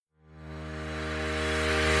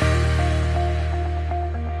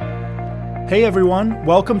Hey everyone,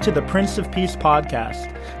 welcome to the Prince of Peace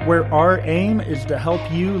podcast, where our aim is to help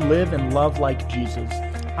you live and love like Jesus.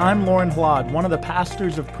 I'm Lorne, one of the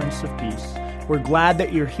pastors of Prince of Peace. We're glad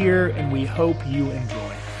that you're here and we hope you enjoy.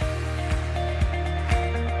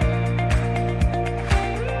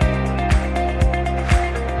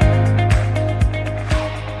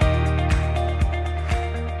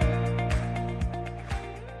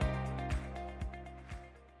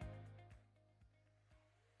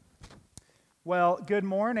 Well, good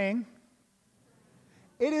morning.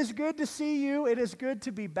 It is good to see you. It is good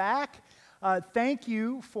to be back. Thank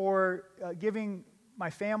you for giving my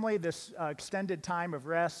family this extended time of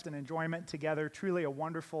rest and enjoyment together. Truly a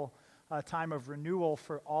wonderful time of renewal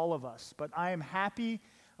for all of us. But I am happy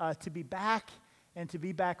to be back and to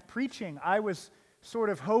be back preaching. I was sort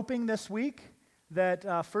of hoping this week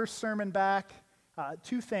that first sermon back,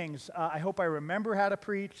 two things. I hope I remember how to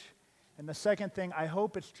preach. And the second thing, I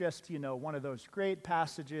hope it's just, one of those great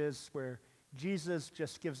passages where Jesus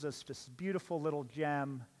just gives us this beautiful little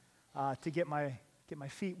gem to get my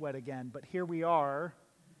feet wet again. But here we are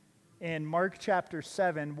in Mark chapter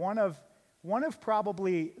 7, one of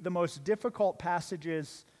probably the most difficult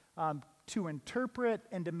passages to interpret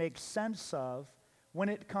and to make sense of when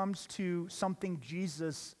it comes to something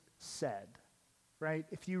Jesus said, right?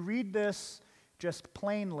 If you read this just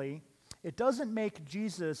plainly, it doesn't make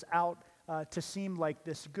Jesus out to seem like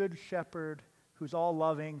this good shepherd who's all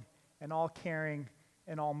loving and all caring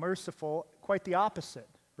and all merciful. Quite the opposite,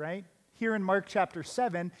 right? Here in Mark chapter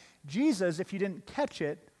 7, Jesus, if you didn't catch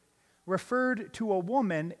it, referred to a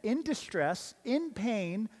woman in distress, in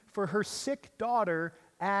pain for her sick daughter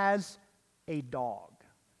as a dog.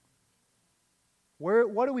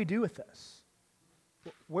 What do we do with this?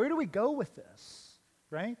 Where do we go with this,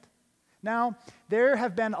 right? Now, there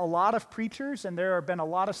have been a lot of preachers and there have been a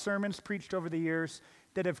lot of sermons preached over the years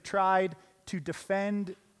that have tried to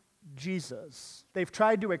defend Jesus. They've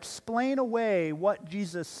tried to explain away what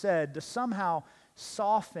Jesus said to somehow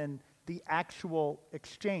soften the actual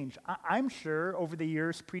exchange. I'm sure over the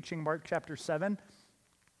years preaching Mark chapter 7,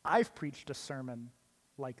 I've preached a sermon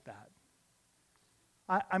like that.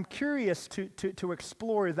 I'm curious to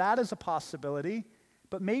explore that as a possibility.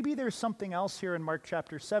 But maybe there's something else here in Mark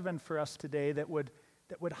chapter 7 for us today that would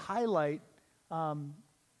highlight the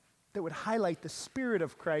Spirit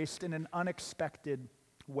of Christ in an unexpected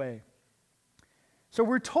way. So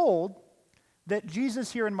we're told that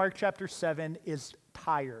Jesus here in Mark chapter 7 is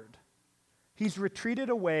tired. He's retreated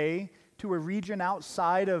away to a region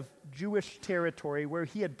outside of Jewish territory where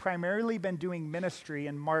he had primarily been doing ministry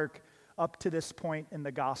in Mark up to this point in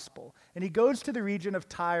the gospel. And he goes to the region of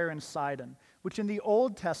Tyre and Sidon, which in the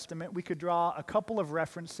Old Testament, we could draw a couple of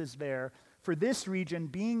references there for this region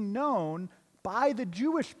being known by the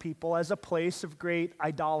Jewish people as a place of great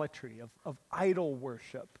idolatry, of idol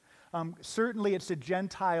worship. Certainly it's a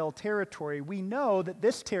Gentile territory. We know that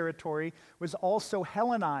this territory was also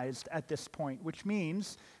Hellenized at this point, which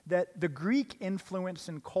means that the Greek influence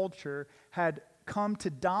and culture had come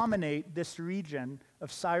to dominate this region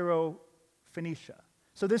of Syro-Phoenicia.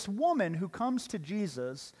 So this woman who comes to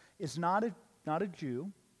Jesus is not a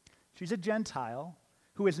Jew. She's a Gentile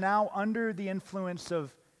who is now under the influence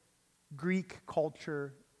of Greek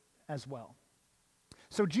culture as well.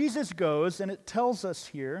 So Jesus goes, and it tells us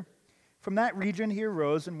here, from that region he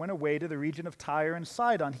arose and went away to the region of Tyre and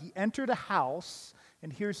Sidon. He entered a house,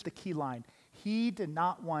 and here's the key line. He did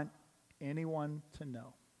not want anyone to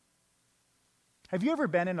know. Have you ever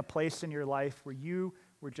been in a place in your life where you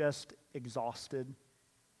were just exhausted?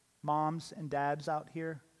 Moms and dads out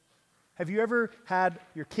here? Have you ever had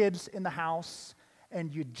your kids in the house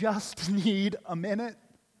and you just need a minute?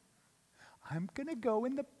 I'm going to go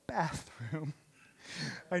in the bathroom.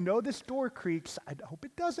 I know this door creaks. I hope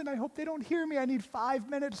it doesn't. I hope they don't hear me. I need 5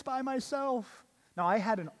 minutes by myself. Now, I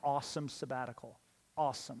had an awesome sabbatical.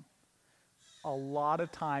 Awesome. A lot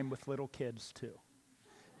of time with little kids, too.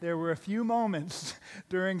 There were a few moments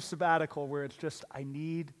during sabbatical where it's just, I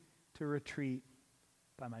need to retreat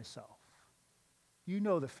by myself. You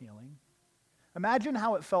know the feeling. Imagine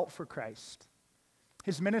how it felt for Christ.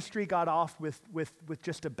 His ministry got off with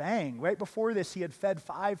just a bang. Right before this, he had fed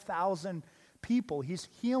 5,000 people. He's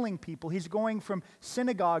healing people. He's going from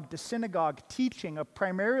synagogue to synagogue, teaching a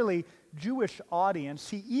primarily Jewish audience.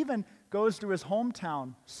 He even goes to his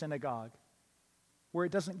hometown synagogue, where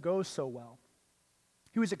it doesn't go so well.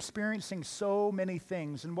 He was experiencing so many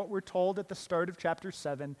things, and what we're told at the start of chapter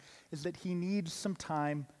 7 is that he needs some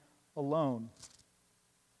time alone.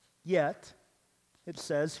 Yet, it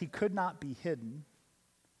says he could not be hidden.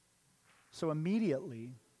 So immediately,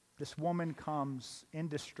 this woman comes in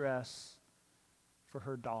distress for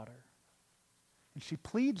her daughter. And she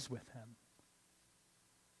pleads with him.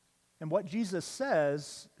 And what Jesus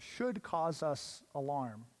says should cause us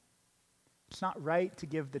alarm. It's not right to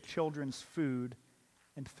give the children's food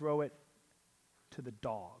and throw it to the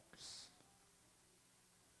dogs.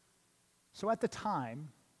 So at the time,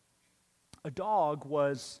 a dog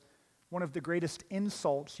was one of the greatest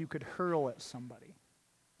insults you could hurl at somebody.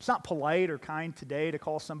 It's not polite or kind today to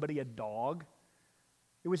call somebody a dog.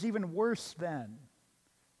 It was even worse then.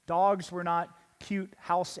 Dogs were not cute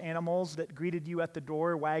house animals that greeted you at the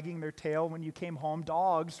door wagging their tail when you came home.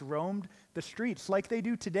 Dogs roamed the streets like they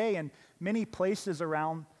do today in many places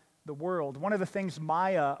around the world. One of the things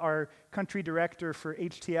Maya, our country director for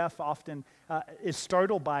HTF, often is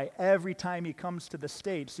startled by every time he comes to the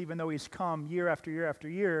States, even though he's come year after year after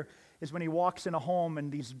year, is when he walks in a home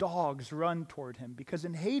and these dogs run toward him. Because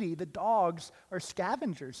in Haiti, the dogs are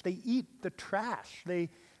scavengers. They eat the trash.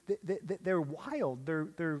 They're wild.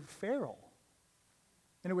 They're feral.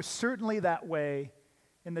 And it was certainly that way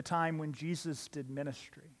in the time when Jesus did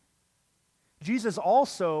ministry. Jesus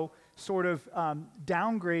also sort of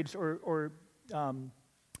downgrades or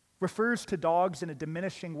refers to dogs in a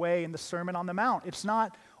diminishing way in the Sermon on the Mount. It's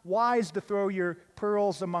not wise to throw your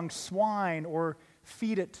pearls among swine or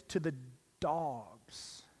feed it to the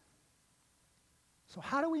dogs. So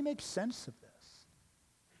how do we make sense of this?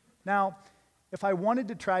 Now, if I wanted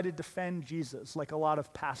to try to defend Jesus like a lot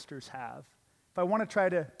of pastors have, if I want to try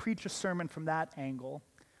to preach a sermon from that angle,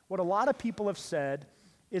 what a lot of people have said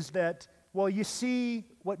is that, well, you see,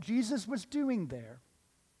 what Jesus was doing there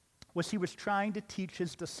was he was trying to teach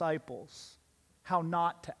his disciples how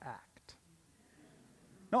not to act.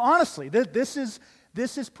 No, honestly, this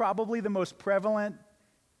is probably the most prevalent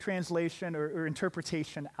translation or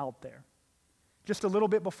interpretation out there. Just a little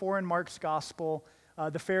bit before in Mark's gospel,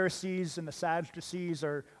 the Pharisees and the Sadducees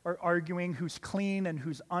are arguing who's clean and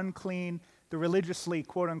who's unclean. The religiously,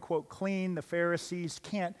 quote-unquote, clean, the Pharisees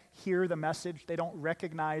can't hear the message. They don't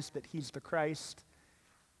recognize that he's the Christ.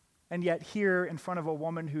 And yet here, in front of a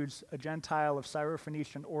woman who's a Gentile of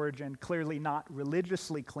Syrophoenician origin, clearly not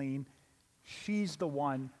religiously clean, she's the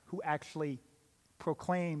one who actually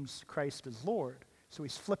proclaims Christ as Lord. So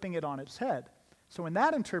he's flipping it on its head. So in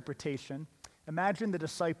that interpretation, imagine the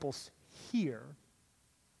disciples here,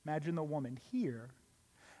 imagine the woman here,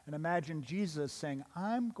 and imagine Jesus saying,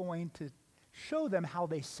 I'm going to show them how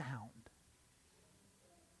they sound.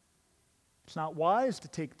 It's not wise to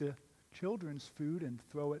take the children's food and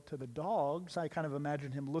throw it to the dogs. I kind of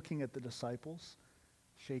imagine him looking at the disciples,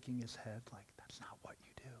 shaking his head like, that's not what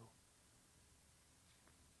you do.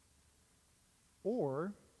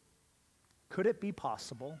 Or could it be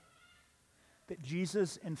possible that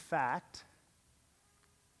Jesus, in fact,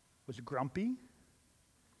 was grumpy,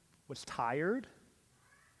 was tired,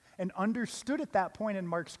 and understood at that point in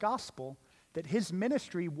Mark's gospel that his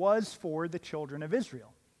ministry was for the children of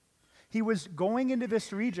Israel? He was going into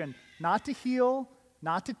this region not to heal,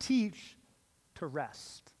 not to teach, to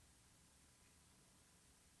rest.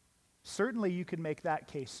 Certainly you could make that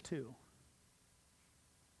case too.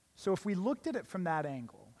 So if we looked at it from that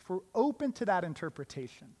angle, if we're open to that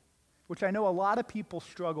interpretation, which I know a lot of people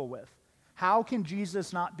struggle with, how can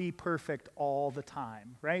Jesus not be perfect all the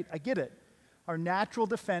time, right? I get it. Our natural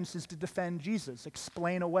defense is to defend Jesus,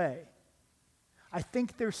 explain away. I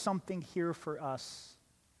think there's something here for us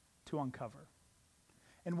to uncover.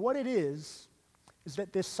 And what it is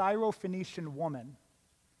that this Syrophoenician woman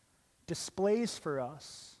displays for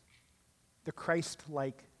us the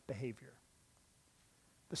Christ-like behavior.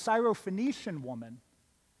 The Syrophoenician woman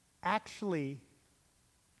actually,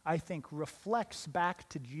 I think, reflects back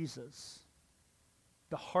to Jesus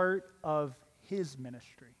the heart of his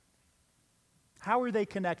ministry. How are they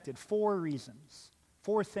connected? 4 reasons,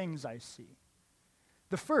 4 things I see.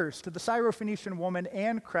 The first, the Syrophoenician woman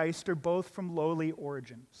and Christ are both from lowly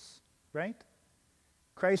origins, right?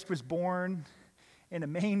 Christ was born in a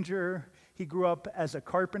manger. He grew up as a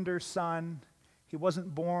carpenter's son. He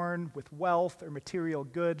wasn't born with wealth or material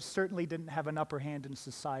goods, certainly didn't have an upper hand in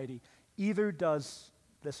society. Either does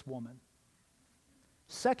this woman.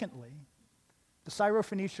 Secondly, the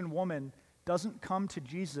Syrophoenician woman doesn't come to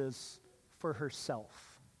Jesus for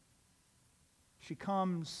herself. She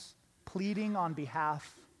comes pleading on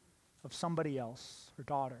behalf of somebody else, her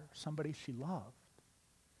daughter, somebody she loved.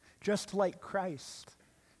 Just like Christ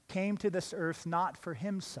came to this earth not for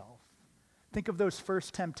himself. Think of those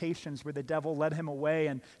first temptations where the devil led him away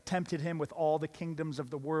and tempted him with all the kingdoms of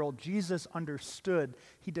the world. Jesus understood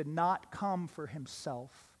he did not come for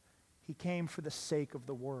himself. He came for the sake of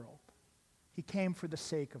the world. He came for the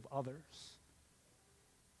sake of others.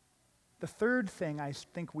 The third thing I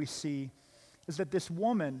think we see is that this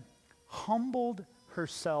woman humbled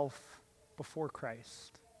herself before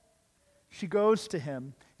Christ. She goes to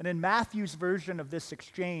him, and in Matthew's version of this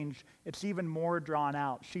exchange, it's even more drawn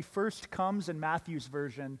out. She first comes in Matthew's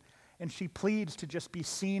version, and she pleads to just be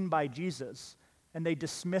seen by Jesus, and they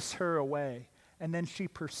dismiss her away. And then she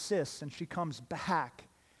persists, and she comes back,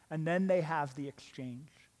 and then they have the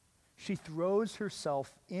exchange. She throws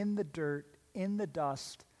herself in the dirt, in the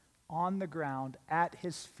dust, on the ground, at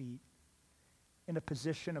his feet, in a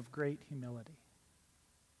position of great humility.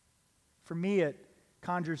 For me, it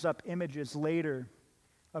conjures up images later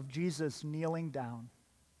of Jesus kneeling down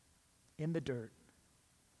in the dirt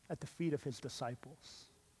at the feet of his disciples.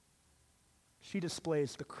 She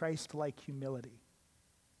displays the Christ-like humility.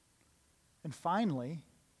 And finally,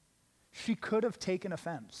 she could have taken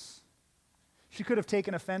offense. She could have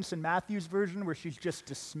taken offense in Matthew's version where she's just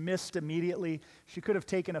dismissed immediately. She could have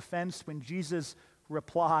taken offense when Jesus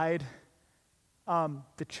replied,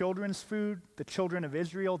 the children's food, the children of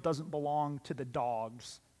Israel, doesn't belong to the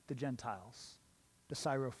dogs, the Gentiles, the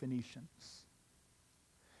Syrophoenicians.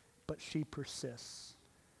 But she persists.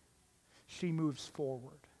 She moves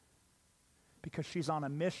forward because she's on a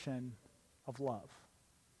mission of love.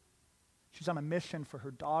 She's on a mission for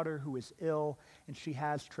her daughter who is ill, and she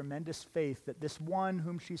has tremendous faith that this one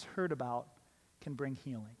whom she's heard about can bring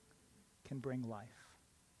healing, can bring life.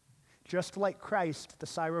 Just like Christ, the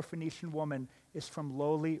Syrophoenician woman is from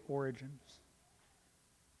lowly origins.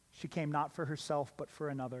 She came not for herself, but for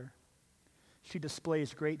another. She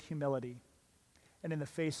displays great humility, and in the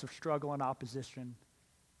face of struggle and opposition,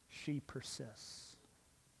 she persists.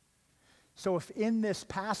 So if in this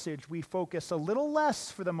passage we focus a little less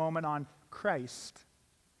for the moment on Christ,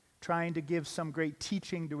 trying to give some great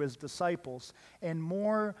teaching to his disciples, and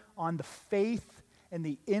more on the faith and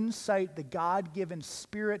the insight, the God-given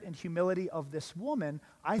spirit and humility of this woman,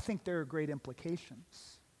 I think there are great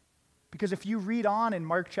implications. Because if you read on in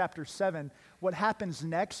Mark chapter 7, what happens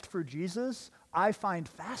next for Jesus, I find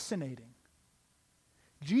fascinating.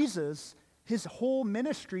 Jesus, his whole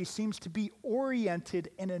ministry seems to be oriented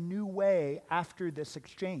in a new way after this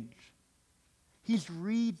exchange. He's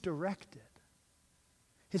redirected.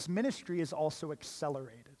 His ministry is also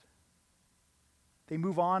accelerated. They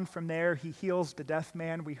move on from there. He heals the deaf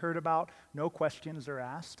man we heard about. No questions are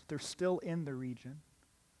asked. They're still in the region.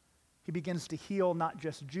 He begins to heal not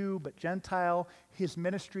just Jew, but Gentile. His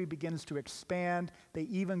ministry begins to expand. They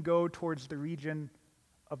even go towards the region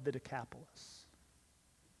of the Decapolis.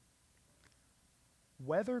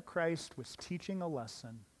 Whether Christ was teaching a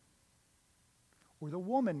lesson or the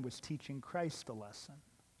woman was teaching Christ a lesson,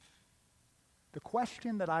 the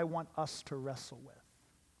question that I want us to wrestle with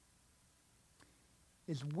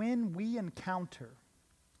is when we encounter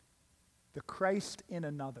the Christ in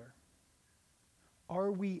another,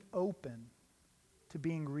 are we open to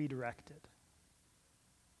being redirected?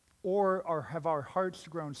 Or have our hearts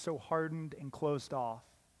grown so hardened and closed off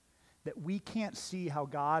that we can't see how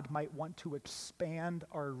God might want to expand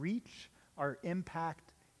our reach, our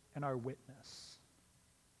impact, and our witness?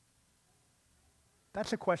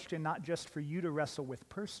 That's a question not just for you to wrestle with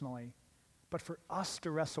personally, but for us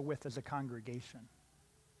to wrestle with as a congregation.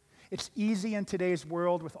 It's easy in today's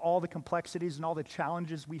world with all the complexities and all the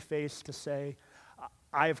challenges we face to say,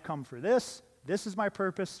 I have come for this is my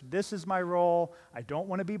purpose, this is my role, I don't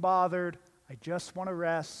want to be bothered, I just want to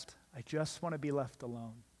rest, I just want to be left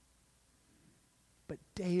alone. But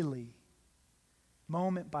daily,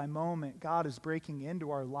 moment by moment, God is breaking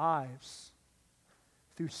into our lives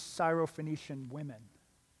through Syrophoenician women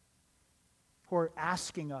who are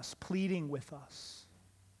asking us, pleading with us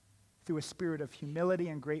through a spirit of humility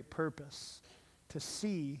and great purpose to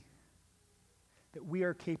see that we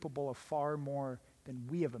are capable of far more than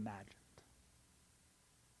we have imagined.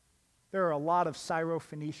 There are a lot of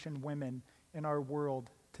Syrophoenician women in our world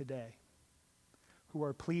today who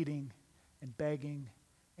are pleading and begging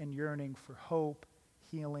and yearning for hope,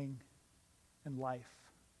 healing, and life.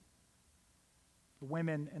 The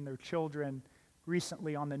women and their children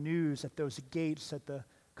recently on the news at those gates at the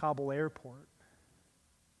Kabul airport.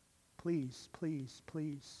 Please, please,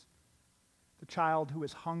 please. The child who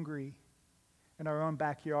is hungry in our own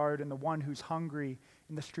backyard and the one who's hungry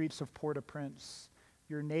in the streets of Port-au-Prince.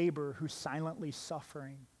 Your neighbor who's silently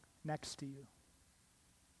suffering next to you.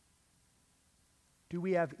 Do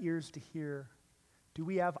we have ears to hear? Do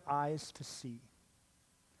we have eyes to see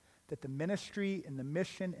that the ministry and the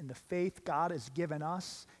mission and the faith God has given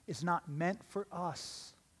us is not meant for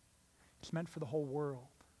us. It's meant for the whole world.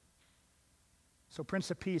 So,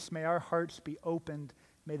 Prince of Peace, may our hearts be opened,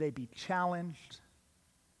 may they be challenged,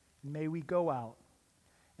 and may we go out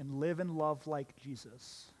and live and love like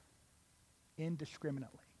Jesus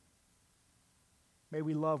indiscriminately May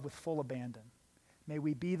we love with full abandon. May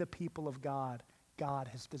we be the people of God God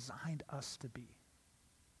has designed us to be.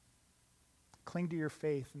 Cling to your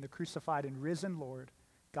faith in the crucified and risen Lord.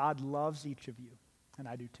 God loves each of you, and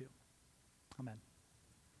I do too. Amen.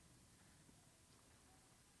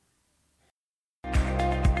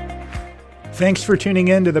 Thanks for tuning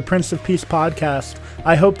in to the Prince of Peace podcast.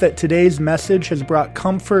 I hope that today's message has brought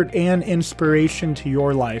comfort and inspiration to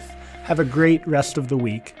your life. Have a great rest of the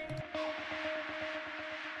week.